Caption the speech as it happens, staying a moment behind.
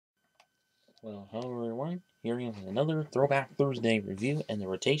Well, hello everyone. Here is another Throwback Thursday review, and the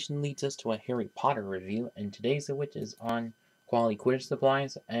rotation leads us to a Harry Potter review, and today's of which is on Quality Quidditch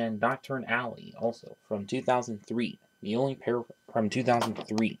Supplies and Knockturn Alley, also from 2003. The only pair from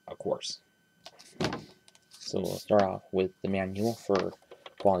 2003, of course. So we'll start off with the manual for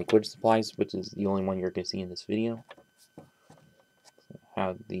Quality Quidditch Supplies, which is the only one you're going to see in this video.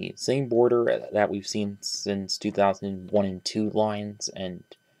 Have the same border that we've seen since 2001 and 2 lines and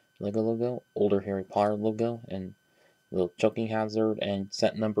Lego logo, older Harry Potter logo, and little choking hazard, and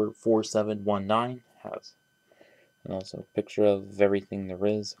set number 4719 has, and also a picture of everything there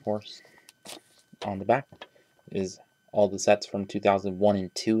is, of course. On the back is all the sets from 2001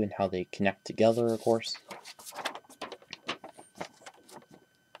 and 2 and how they connect together, of course.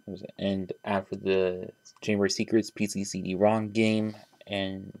 And after the Chamber of Secrets PC CD-ROM game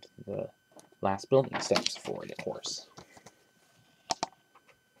and the last building steps for it, of course.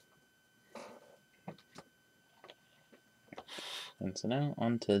 And so now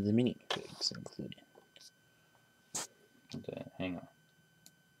on to the minifigs included. Hang on.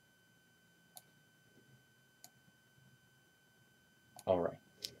 Alright.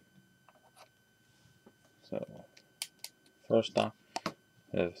 So, first off,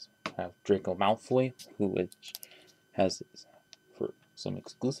 have Draco Malfoy, which has for some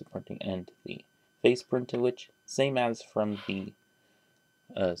exclusive printing, and the face print, which same as from the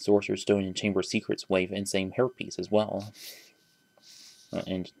Sorcerer's Stone and Chamber of Secrets wave, and same hairpiece as well.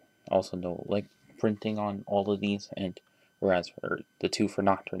 And also no leg printing on all of these. And whereas for the two for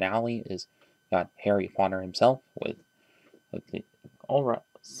Knockturn Alley is got Harry Potter himself with the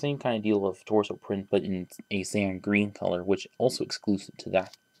same kind of deal of torso print, but in a sand green color, which also exclusive to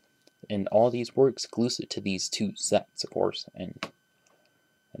that. And all these were exclusive to these two sets, of course. And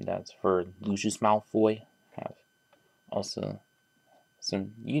that's for Lucius Malfoy. Have also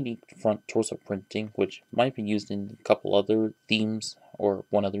some unique front torso printing, which might be used in a couple other themes or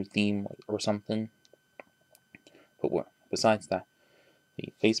one other theme or something. But besides that,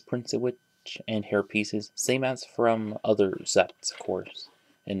 the face prints of which and hair pieces, same as from other sets, of course.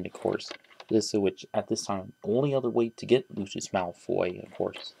 And of course, this which at this time only other way to get Lucius Malfoy, of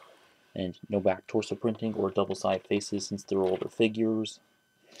course. And no back torso printing or double side faces since they're older figures.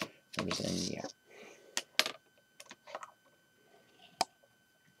 And yeah.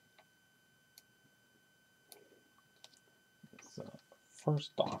 So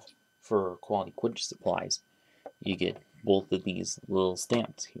first off, for Quality Quidditch Supplies, you get both of these little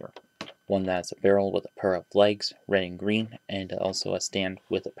stamps here. One that's a barrel with a pair of legs, red and green, and also a stand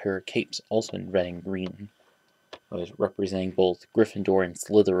with a pair of capes, also in red and green, representing both Gryffindor and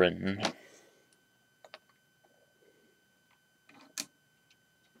Slytherin.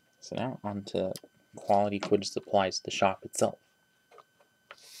 So now on to Quality Quidditch Supplies, the shop itself.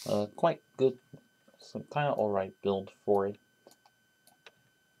 Quite good, some kind of alright build for it.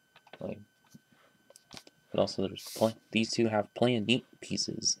 But also there's these two have plenty of neat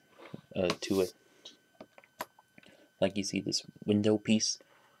pieces to it. Like you see this window piece,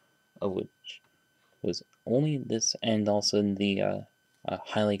 of which was only this, and also in the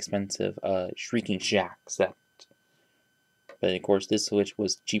highly expensive Shrieking Shack set. But of course this which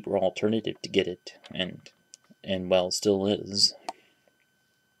was cheaper alternative to get it, and well, still is.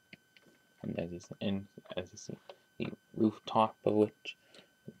 And as you see, the rooftop of which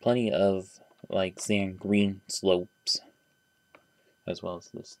plenty of like sand green slopes, as well as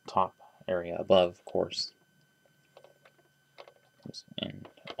this top area above, of course. And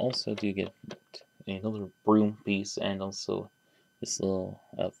also do get another broom piece, and also this little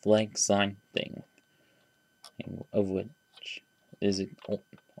flag sign thing, of which is the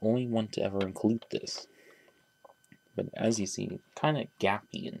only one to ever include this. But as you see, kind of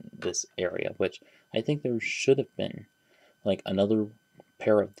gappy in this area, which I think there should have been like another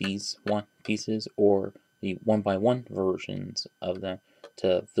pair of these one pieces or the 1x1 versions of them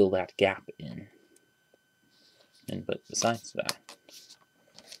to fill that gap in. But besides that,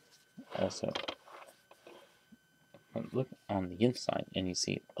 also look on the inside and you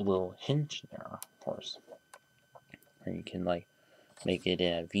see a little hinge there, of course, where you can like make it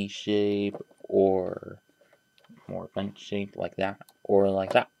in a V shape or more bench shape like that, or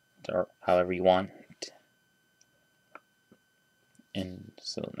like that, or however you want. And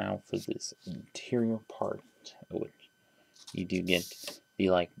so now for this interior part, which you do get the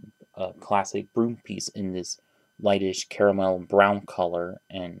like classic broom piece in this lightish caramel brown color,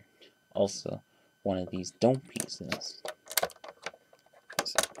 and also one of these dome pieces,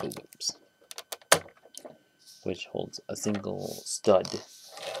 which holds a single stud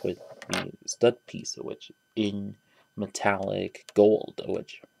with the stud piece, which in metallic gold,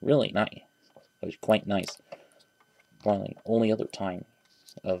 which really nice. which is quite nice. Probably only other time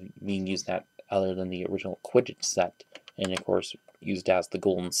of being used that other than the original Quitich set, and of course used as the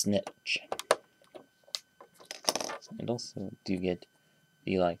golden snitch. And also do get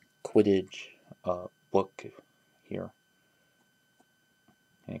the Quitich book here,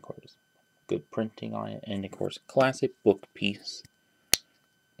 and of course good printing on it, and of course classic book piece.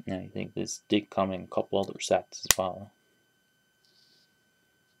 And I think this did come in a couple other sets as well.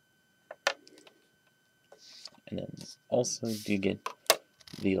 And then also do get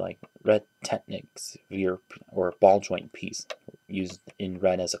the red Technic sphere or ball joint piece used in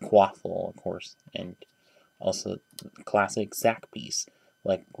red as a quaffle, of course, and also the classic Zack piece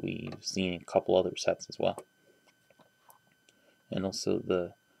like we've seen in a couple other sets as well. And also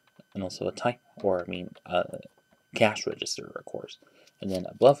a type, or I mean cash register, of course. And then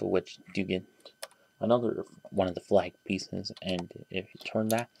above which you get another one of the flag pieces, and if you turn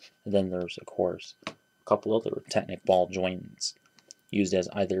that, then there's of course a couple other Technic ball joints used as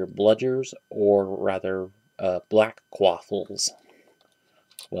either bludgers or rather black quaffles.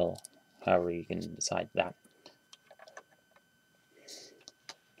 Well, however you can decide that.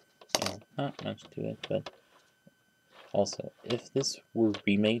 And not much to it, but also if this were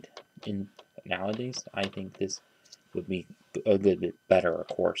remade in nowadays, I think this would be a good bit better, of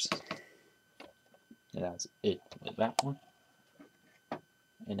course. And that's it with that one.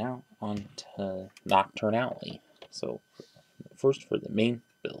 And now on to Knockturn Alley. So first for the main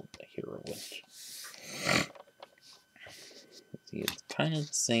build here, which see, it's kind of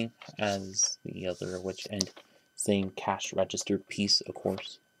the same as the other, which and same cash register piece, of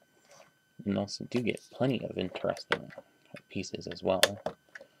course. And also do get plenty of interesting pieces as well,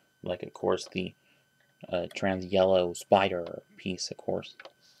 like of course the trans yellow spider piece, of course,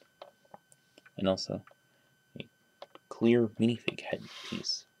 and also a clear minifig head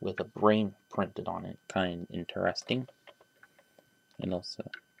piece with a brain printed on it, kind of interesting. And also a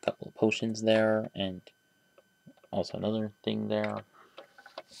couple of potions there, and also another thing there.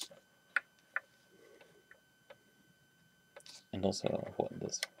 And also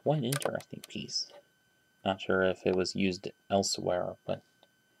this one interesting piece. Not sure if it was used elsewhere, but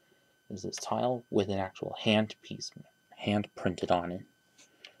is this tile with an actual hand piece, hand printed on it,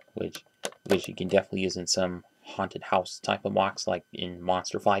 which you can definitely use in some haunted house type of box, like in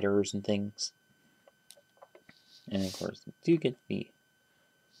Monster Fighters and things. And of course, do you get the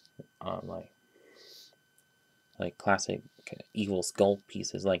like classic evil skull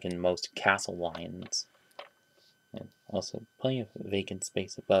pieces, like in most castle lines. And also plenty of vacant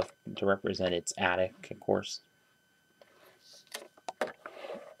space above to represent its attic, of course.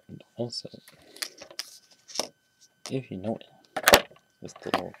 And also, if you notice, just the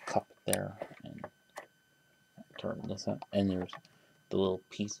little cup there, and turn this up, and there's the little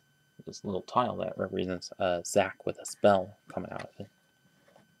piece, this little tile that represents a Zack with a spell coming out of it,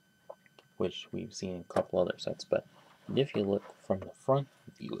 which we've seen in a couple other sets. But if you look from the front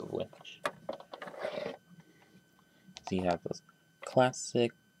view of which, so you have those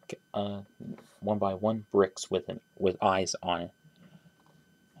classic 1x1 bricks with eyes on it,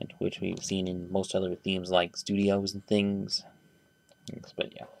 and which we've seen in most other themes like studios and things.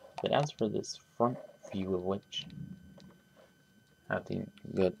 But yeah, but as for this front view of which, have the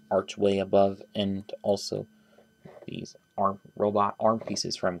good archway above, and also these robot arm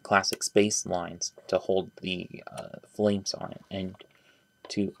pieces from classic space lines to hold the flames on it, and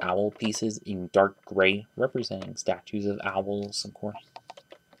two owl pieces in dark gray representing statues of owls, of course.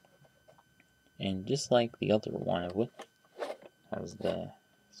 And just like the other one, of which has the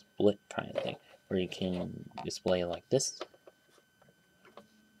split kind of thing, where you can display like this,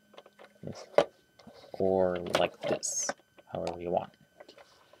 or like this, however you want.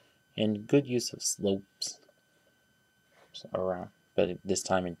 And good use of slopes around, but this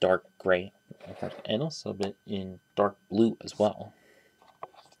time in dark gray, and also a bit in dark blue as well.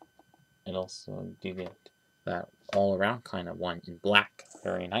 And also you get that all around kind of one in black,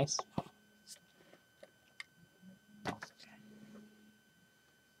 very nice.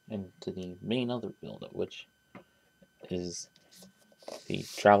 And to the main other build, which is the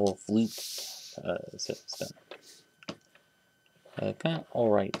travel flute system. Kind of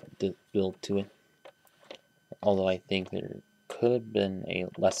alright build to it, although I think there could have been a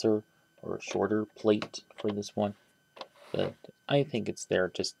lesser or shorter plate for this one, but I think it's there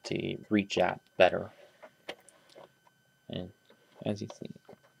just to reach at better. And as you see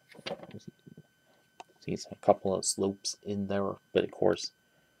a couple of slopes in there, but of course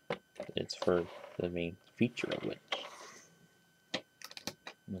it's for the main feature of which.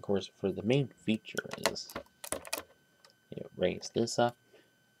 And of course for the main feature is you raise this up,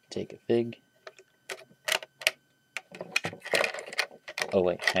 take a fig, Oh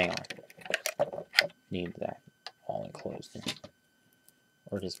wait, hang on. Need that all enclosed in.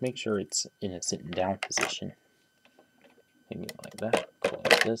 Or just make sure it's in a sitting down position. Maybe like that.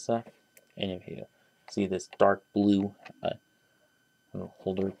 Close this up. And if you see this dark blue little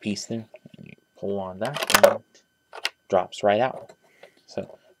holder piece there, and you pull on that and it drops right out.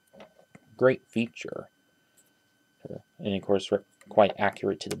 So great feature. And of course quite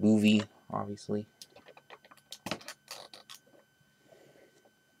accurate to the movie, obviously.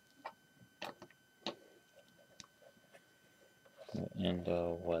 And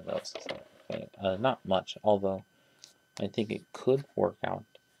what else is there? Not much, although I think it could work out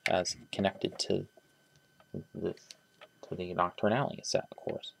as connected to the Knockturn Alley set, of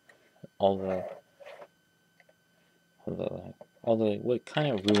course. Although it would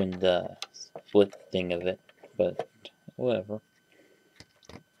kind of ruin the split thing of it, but whatever.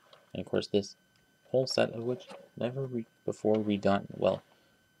 And of course, this whole set of which never before redone, well,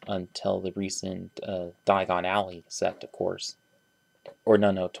 until the recent Diagon Alley set, of course. Or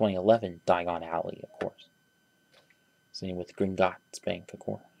no, 2011 Diagon Alley, of course. Same with Gringotts Bank, of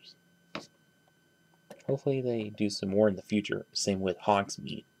course. Hopefully they do some more in the future. Same with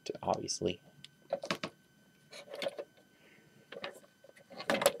Hogsmeade, obviously.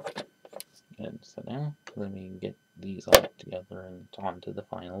 And so now, let me get these all together and onto the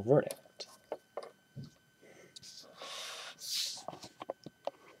final verdict.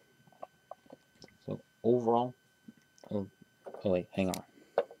 So overall, oh wait, hang on.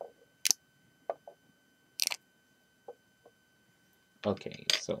 Okay,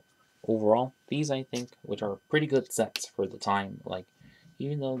 so overall, these I think, which are pretty good sets for the time, like,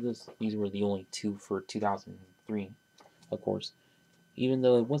 even though these were the only two for 2003, of course, even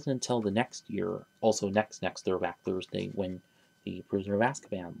though it wasn't until the next year, also next Throwback Thursday, when the Prisoner of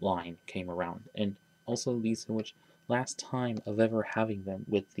Azkaban line came around, and also these which last time of ever having them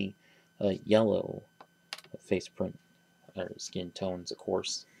with the yellow face print, or skin tones, of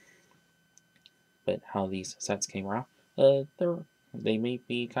course. But how these sets came around, they may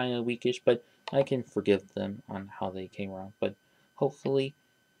be kind of weakish, but I can forgive them on how they came around. But hopefully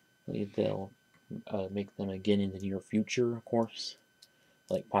they'll make them again in the near future, of course,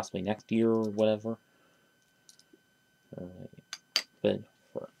 like possibly next year or whatever.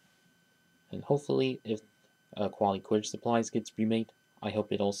 And hopefully, if Quality Quidditch Supplies gets remade, I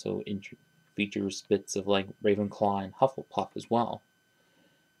hope it also features bits of like Ravenclaw and Hufflepuff as well,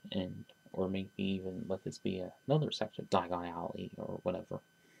 or maybe even let this be another section of Diagon Alley or whatever.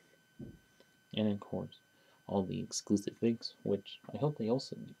 And of course, all the exclusive things, which I hope they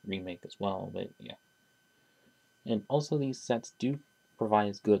also remake as well, but yeah. And also these sets do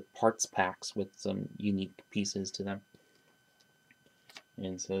provide good parts packs with some unique pieces to them.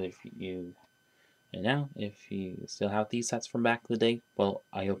 And so if you still have these sets from back in the day, well,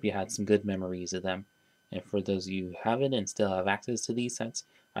 I hope you had some good memories of them. And for those of you who haven't and still have access to these sets,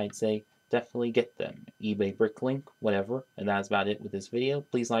 I'd say definitely get them. eBay, Bricklink, whatever. And that's about it with this video.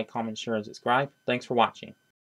 Please like, comment, share, and subscribe. Thanks for watching.